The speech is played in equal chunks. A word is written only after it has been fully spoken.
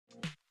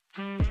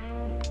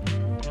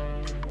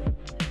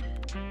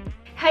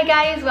Hi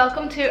guys,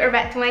 welcome to or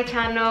back to my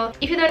channel.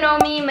 If you don't know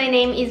me, my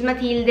name is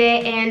Matilde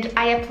and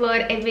I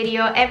upload a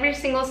video every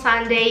single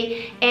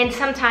Sunday and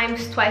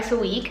sometimes twice a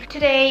week.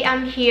 Today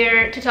I'm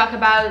here to talk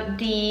about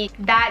the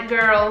that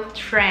girl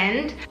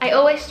trend. I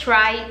always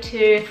try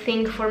to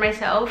think for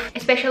myself,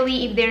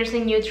 especially if there's a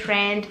new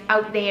trend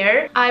out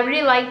there. I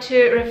really like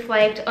to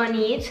reflect on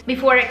it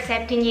before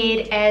accepting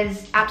it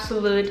as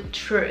absolute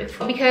truth.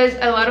 Because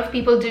a lot of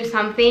people do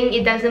something,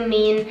 it doesn't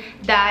mean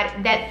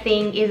that that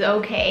thing is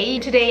okay.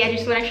 Today I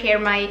just want to share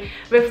my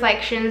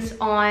reflections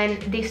on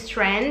this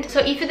trend. So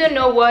if you don't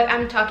know what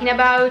I'm talking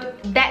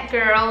about, that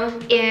girl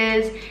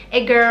is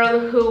a girl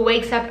who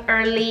wakes up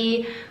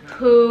early,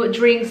 who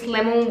drinks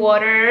lemon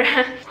water,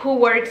 who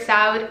works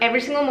out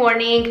every single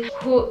morning,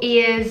 who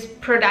is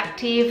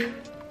productive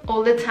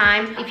all the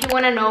time. If you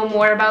want to know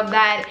more about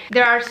that,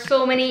 there are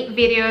so many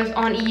videos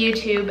on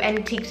YouTube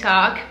and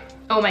TikTok.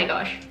 Oh my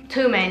gosh,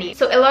 too many.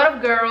 So a lot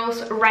of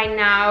girls right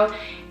now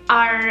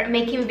are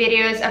making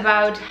videos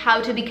about how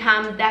to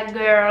become that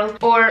girl,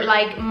 or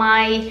like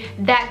my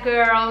that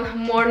girl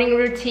morning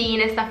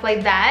routine and stuff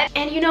like that.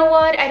 And you know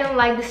what, I don't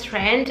like this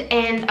trend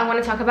and I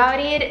want to talk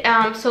about it,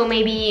 so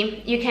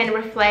maybe you can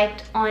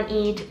reflect on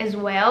it as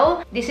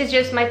well. This is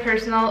just my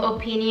personal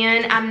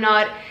opinion. I'm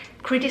not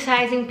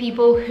criticizing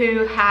people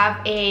who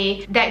have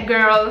a that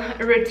girl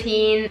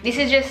routine. This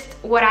is just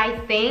what I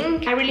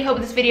think. I really hope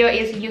this video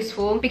is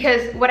useful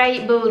because what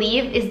I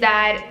believe is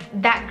that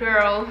that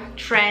girl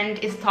trend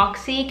is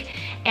toxic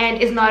and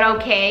is not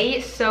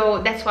okay.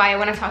 So that's why I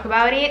want to talk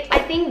about it. I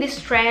think this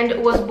trend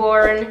was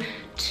born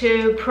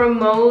to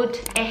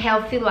promote a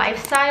healthy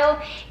lifestyle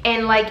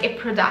and like a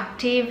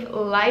productive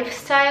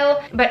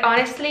lifestyle, but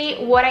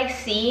honestly what I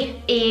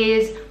see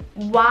is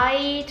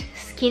white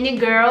skinny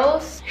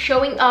girls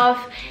showing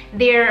off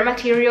their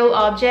material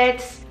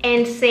objects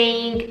and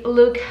saying,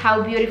 look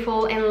how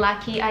beautiful and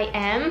lucky I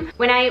am.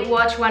 When I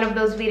watch one of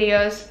those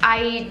videos,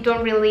 I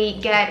don't really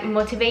get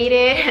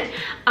motivated.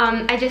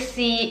 I just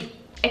see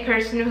a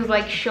person who's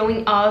like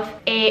showing off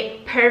a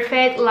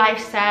perfect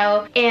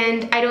lifestyle,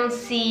 and I don't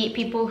see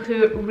people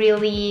who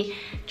really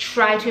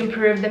try to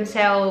improve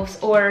themselves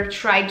or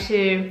try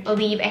to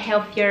live a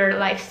healthier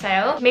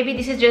lifestyle. Maybe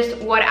this is just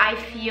what I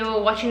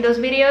feel watching those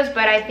videos,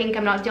 but I think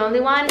I'm not the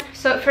only one.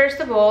 So first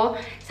of all,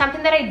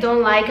 something that I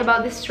don't like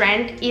about this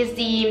trend is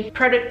the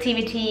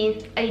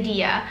productivity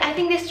idea. I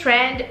think this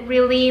trend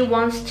really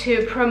wants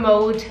to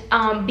promote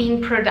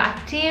being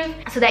productive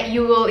so that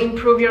you will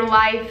improve your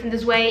life in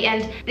this way,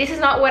 and this is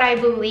not what I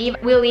believe.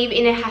 We live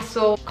in a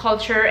hustle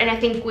culture and I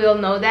think we all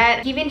know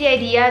that. Given the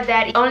idea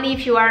that only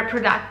if you are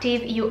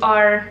productive you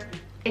are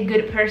a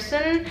good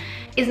person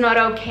is not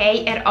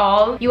okay at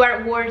all. You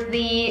are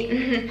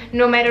worthy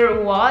no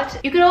matter what.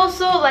 You could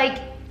also like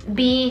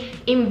be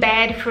in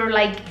bed for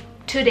like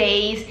 2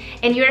 days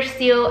and you're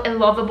still a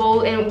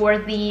lovable and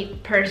worthy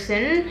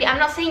person. I'm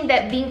not saying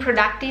that being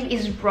productive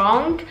is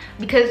wrong,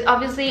 because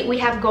obviously we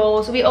have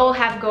goals, we all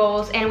have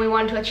goals and we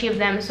want to achieve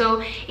them,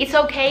 so it's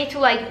okay to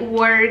like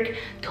work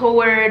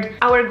toward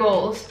our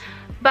goals.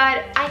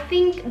 But I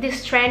think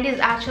this trend is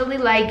actually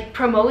like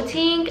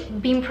promoting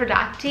being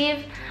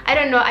productive. I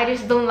don't know, I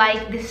just don't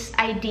like this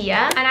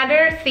idea.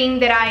 Another thing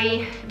that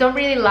I don't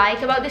really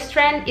like about this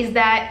trend is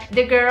that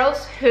the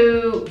girls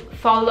who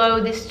follow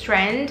this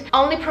trend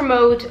only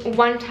promote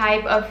one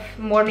type of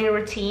morning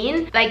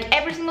routine. Like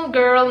every single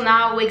girl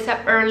now wakes up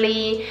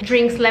early,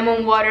 drinks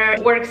lemon water,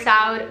 works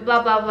out,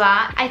 blah blah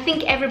blah. I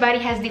think everybody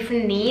has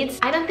different needs.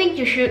 I don't think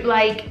you should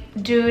like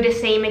do the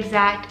same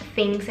exact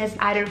things as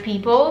other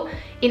people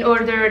in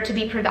order to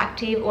be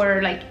productive or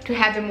like to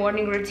have a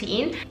morning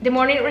routine. The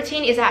morning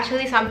routine is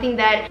actually something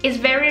that is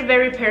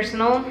very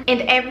personal,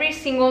 and every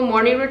single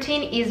morning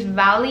routine is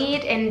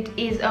valid and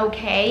is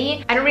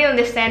okay. I don't really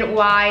understand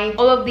why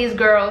all of these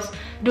girls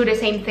do the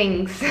same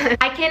things.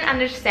 I can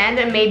understand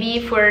that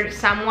maybe for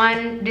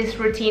someone this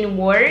routine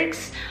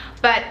works,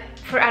 but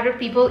for other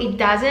people it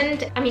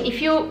doesn't. I mean,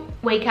 if you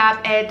wake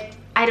up at,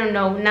 I don't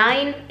know,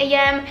 9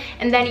 a.m.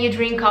 and then you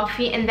drink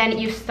coffee and then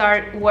you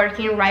start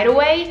working right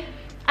away,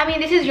 I mean,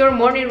 this is your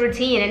morning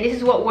routine and this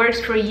is what works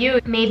for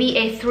you. Maybe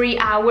a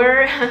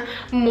 3-hour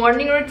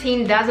morning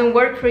routine doesn't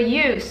work for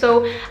you.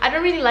 So I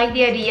don't really like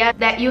the idea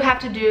that you have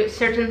to do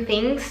certain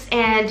things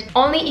and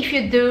only if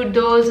you do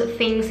those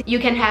things you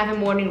can have a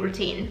morning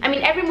routine. I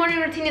mean, every morning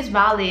routine is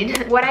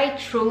valid. What I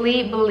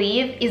truly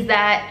believe is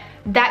that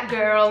that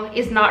girl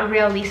is not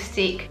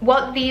realistic.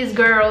 What these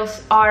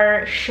girls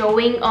are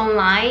showing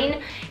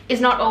online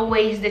is not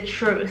always the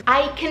truth.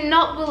 I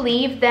cannot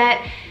believe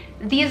that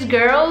these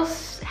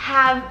girls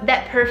have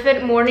that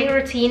perfect morning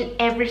routine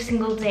every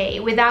single day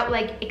without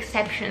like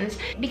exceptions,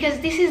 because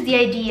this is the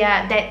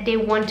idea that they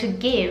want to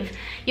give.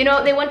 You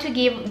know, they want to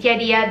give the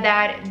idea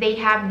that they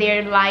have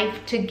their life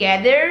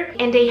together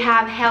and they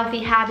have healthy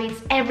habits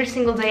every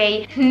single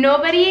day.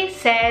 Nobody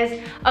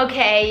says,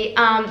 okay,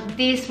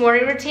 this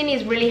morning routine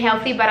is really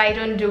healthy but I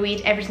don't do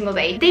it every single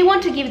day. They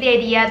want to give the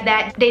idea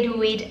that they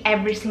do it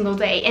every single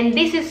day, and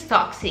this is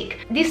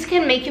toxic. This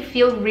can make you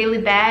feel really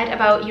bad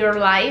about your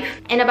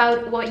life and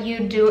about what you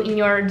do in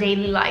your your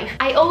daily life.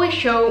 I always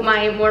show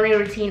my morning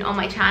routine on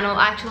my channel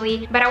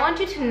actually, but I want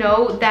you to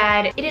know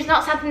that it is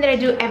not something that I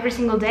do every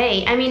single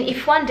day. I mean,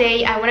 if one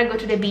day I want to go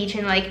to the beach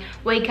and like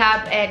wake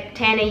up at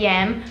 10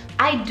 a.m,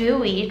 I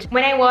do it.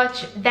 When I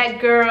watch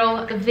that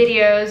girl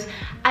videos,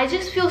 I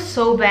just feel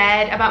so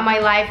bad about my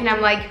life and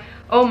I'm like,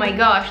 oh my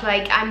gosh,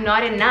 like I'm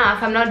not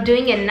enough, I'm not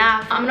doing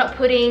enough, I'm not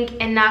putting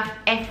enough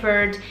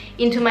effort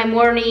into my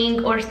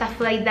morning or stuff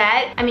like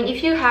that. I mean,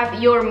 if you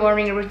have your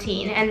morning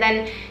routine and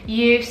then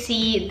you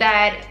see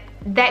that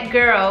that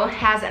girl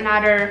has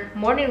another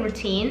morning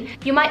routine,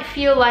 you might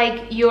feel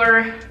like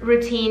your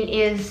routine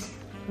is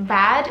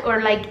bad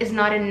or like is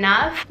not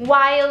enough,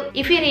 while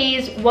if it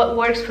is what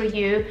works for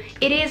you,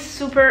 it is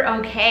super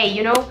okay,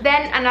 you know.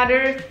 Then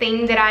another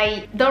thing that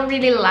I don't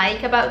really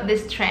like about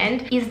this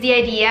trend is the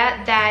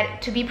idea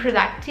that to be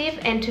productive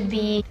and to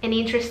be an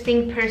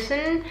interesting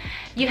person,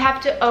 you have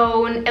to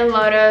own a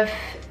lot of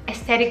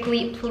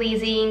aesthetically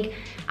pleasing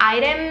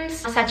items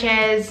such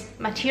as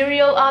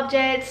material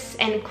objects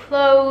and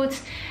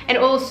clothes, and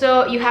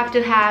also you have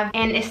to have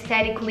an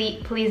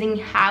aesthetically pleasing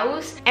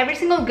house. Every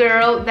single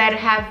girl that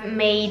have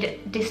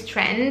made this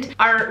trend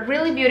are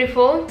really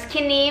beautiful,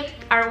 skinny,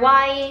 are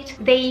white,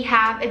 they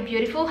have a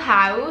beautiful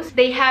house,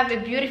 they have a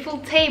beautiful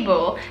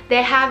table,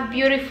 they have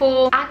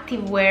beautiful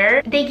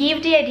activewear. They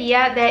give the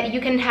idea that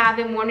you can have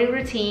a morning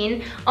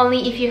routine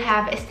only if you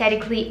have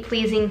aesthetically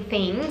pleasing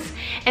things,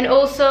 and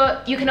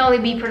also you can only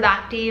be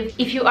productive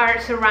if you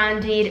are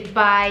surrounded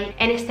by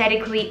an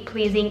aesthetically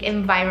pleasing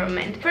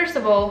environment. First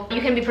of all,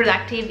 you can be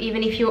productive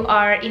even if you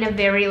are in a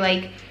very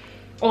like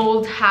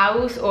old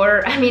house,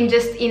 or I mean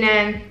just in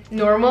a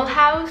normal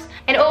house.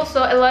 And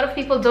also a lot of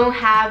people don't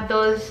have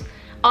those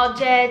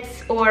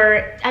objects,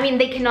 or I mean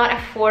they cannot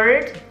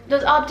afford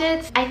those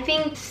objects. I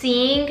think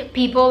seeing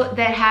people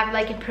that have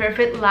like a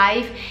perfect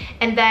life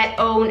and that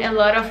own a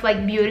lot of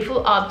like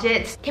beautiful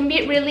objects can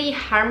be really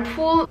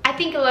harmful. I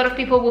think a lot of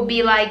people will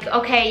be like,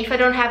 okay, if I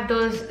don't have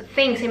those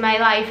things in my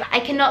life,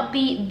 I cannot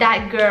be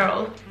that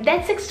girl.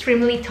 That's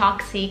extremely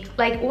toxic.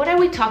 Like, what are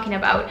we talking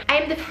about?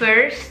 I'm the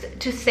first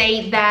to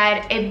say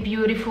that a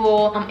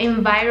beautiful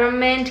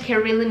environment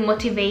can really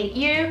motivate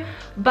you,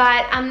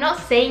 but I'm not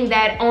saying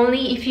that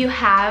only if you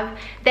have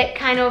that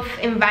kind of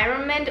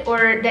environment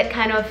or that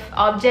kind of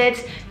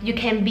objects you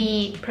can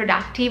be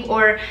productive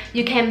or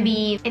you can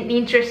be an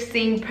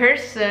interesting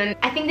person.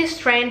 I think this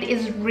trend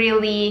is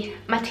really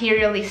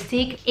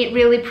materialistic. It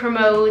really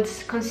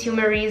promotes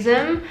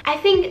consumerism. I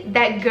think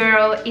that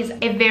girl is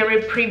a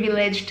very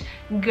privileged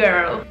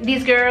girl.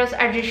 These girls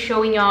are just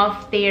showing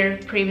off their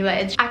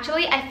privilege.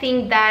 Actually, I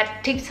think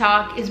that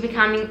TikTok is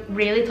becoming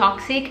really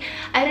toxic.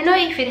 I don't know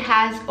if it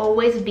has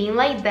always been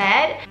like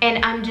that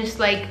and I'm just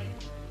like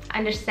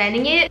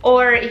understanding it,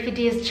 or if it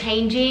is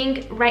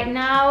changing right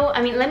now.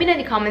 I mean, let me know in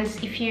the comments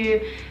if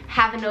you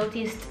have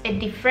noticed a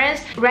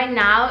difference. Right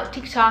now,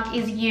 TikTok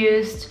is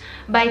used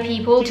by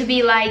people to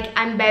be like,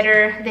 I'm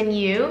better than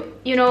you.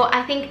 You know,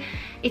 I think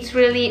it's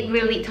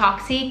really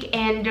toxic,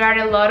 and there are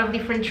a lot of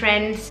different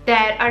trends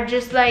that are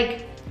just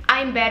like,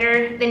 I'm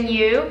better than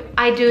you,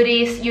 I do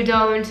this, you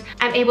don't,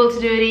 I'm able to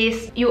do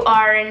this, you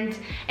aren't.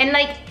 And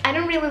like, I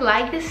don't really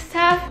like this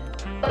stuff.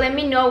 Let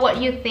me know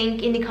what you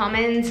think in the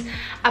comments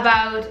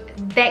about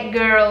that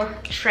girl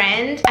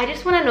trend. I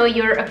just want to know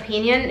your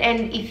opinion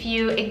and if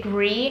you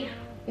agree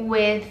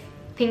with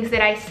things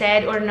that I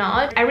said or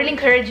not. I really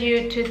encourage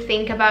you to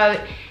think about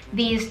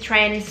these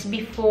trends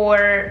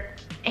before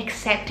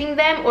accepting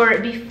them, or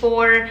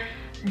before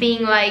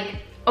being like,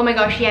 oh my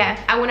gosh,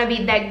 yeah, I want to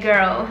be that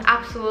girl.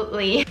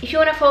 Absolutely. If you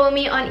want to follow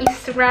me on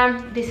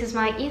Instagram, this is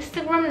my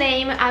Instagram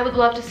name. I would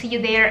love to see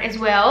you there as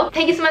well.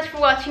 Thank you so much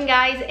for watching,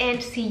 guys,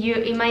 and see you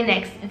in my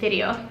next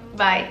video.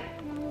 Bye.